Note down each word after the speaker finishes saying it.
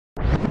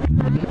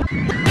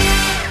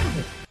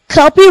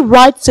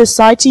Copyright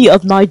Society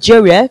of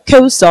Nigeria,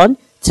 Coson,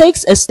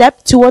 takes a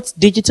step towards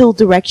digital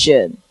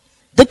direction.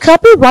 The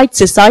Copyright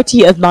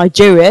Society of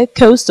Nigeria,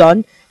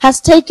 Coson, has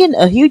taken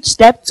a huge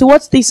step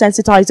towards the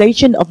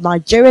sensitization of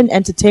Nigerian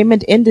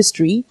entertainment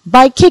industry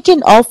by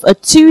kicking off a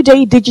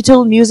 2-day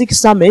digital music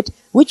summit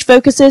which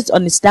focuses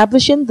on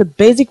establishing the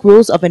basic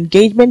rules of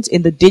engagement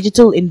in the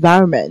digital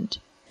environment.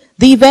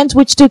 The event,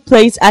 which took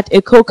place at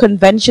Eco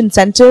Convention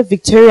Center,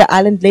 Victoria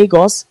Island,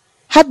 Lagos,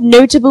 had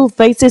notable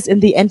faces in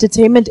the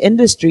entertainment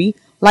industry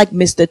like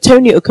Mr.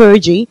 Tony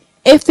Okoji,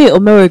 Efe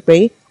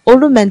Omorogbe,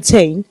 Olu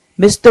Maintain,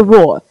 Mr.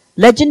 Raw,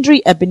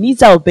 legendary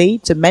Ebenezer Obey,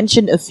 to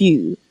mention a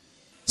few.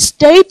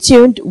 Stay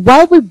tuned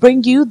while we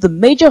bring you the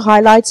major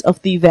highlights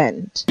of the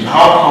event.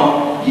 How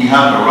come he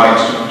had the right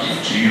to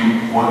give to you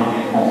what he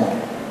didn't own,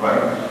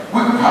 right?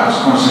 We've had this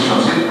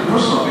conversation. See, the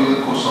person of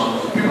the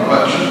Coson, people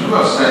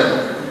have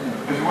said,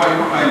 if you want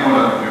to find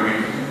more than a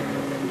period,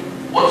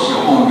 what's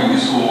your own with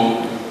this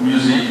whole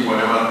music,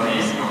 whatever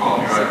thing, your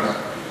copyright?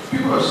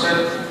 People have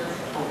said,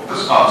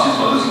 this artist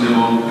or this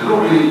label, they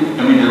don't really,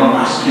 they're not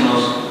asking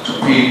us to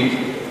pay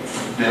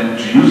them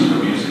to use the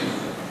music.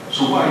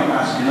 So why are you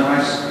asking them?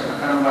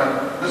 I'm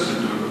like, listen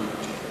to it.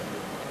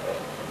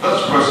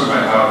 This person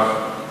might have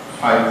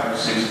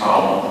 5-6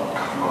 album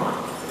catalog.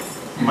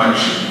 He might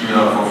choose to give it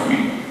out for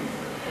free.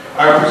 I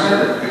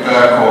represented a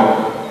guy called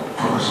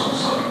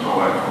Professor Victor,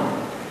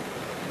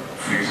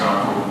 for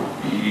example.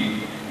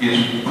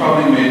 He's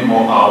probably made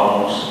more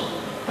albums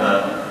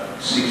than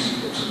 6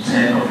 to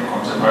 10 of the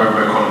contemporary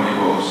record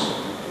labels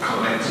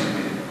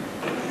collectively.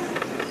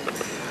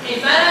 A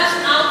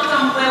balanced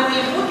outcome where we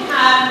would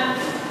have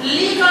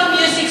legal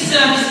music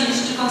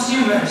services to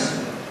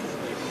consumers.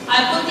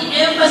 I put the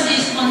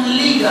emphasis on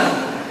legal.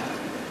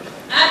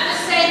 At the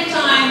same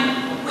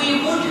time,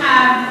 we would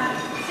have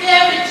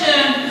fair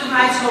return to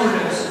rights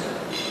holders.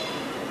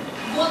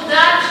 Would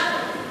that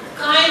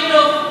kind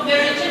of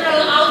very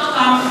general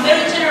outcome,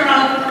 very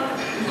general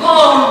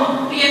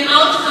goal be an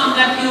outcome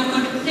that you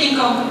could think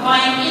of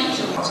buying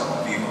into?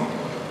 People,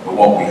 but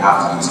what we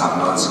have to do is have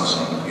another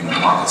discussion on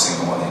marketing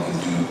and what they can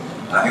do.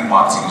 And I think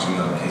marketing is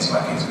really on a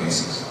case-by-case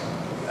basis.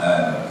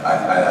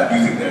 I do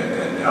think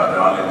there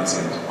are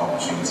limited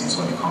opportunities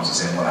when it comes to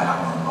saying what I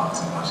have on the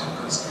marketing budget,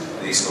 because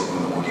they still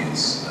grow the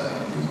audience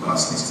with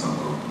regards to these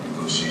telco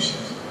negotiations.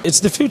 It's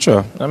the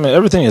future. I mean,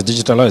 everything is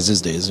digitalized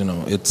these days.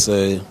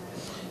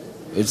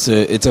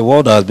 It's a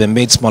world that has been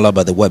made smaller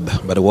by the web,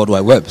 by the World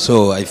Wide Web.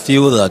 So I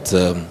feel that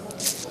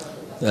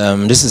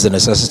this is a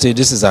necessity.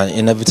 This is an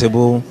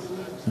inevitable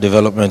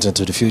development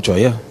into the future.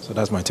 Yeah. So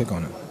that's my take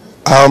on it.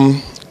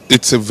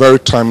 It's a very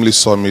timely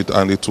summit,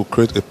 and it will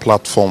create a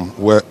platform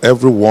where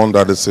everyone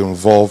that is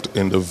involved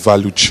in the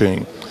value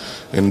chain,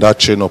 in that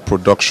chain of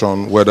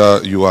production, whether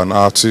you are an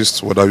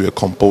artist, whether you're a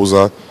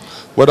composer,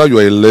 whether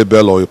you're a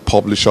label or a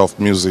publisher of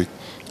music,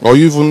 or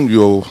even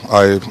you're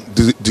a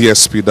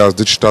DSP, that's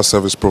digital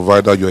service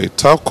provider, you're a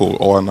telco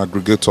or an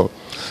aggregator,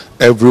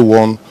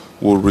 everyone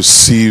will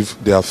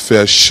receive their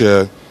fair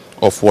share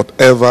of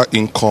whatever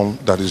income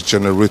that is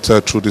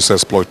generated through this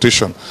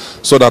exploitation,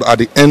 so that at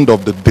the end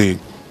of the day,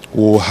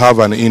 we'll have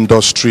an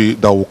industry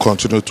that will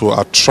continue to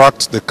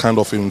attract the kind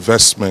of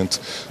investment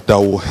that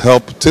will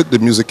help take the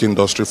music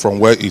industry from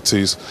where it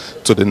is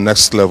to the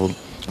next level.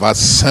 We've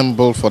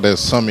assembled for the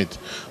summit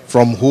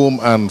from home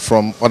and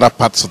from other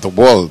parts of the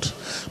world,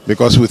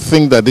 because we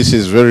think that this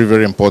is very,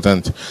 very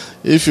important.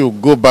 If you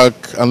go back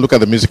and look at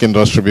the music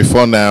industry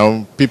before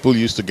now, people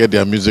used to get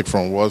their music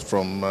from what?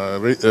 From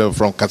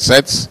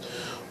cassettes,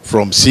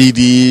 from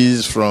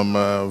CDs, from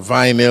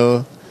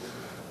vinyl.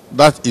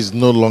 That is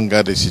no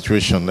longer the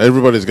situation.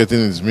 Everybody's getting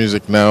his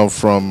music now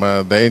from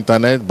the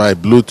internet, by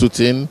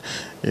Bluetoothing,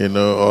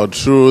 or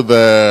through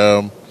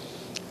the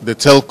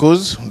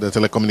telcos, the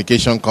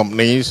telecommunication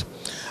companies.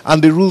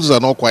 And the rules are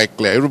not quite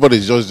clear.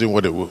 Everybody's just doing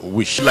what they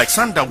wish. Like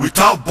Sanda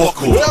without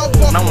buckle.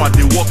 Now I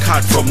they work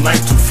hard from 9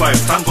 to 5.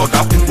 Thank God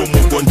I can go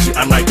Mugonji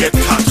and I get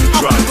hard to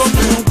drive.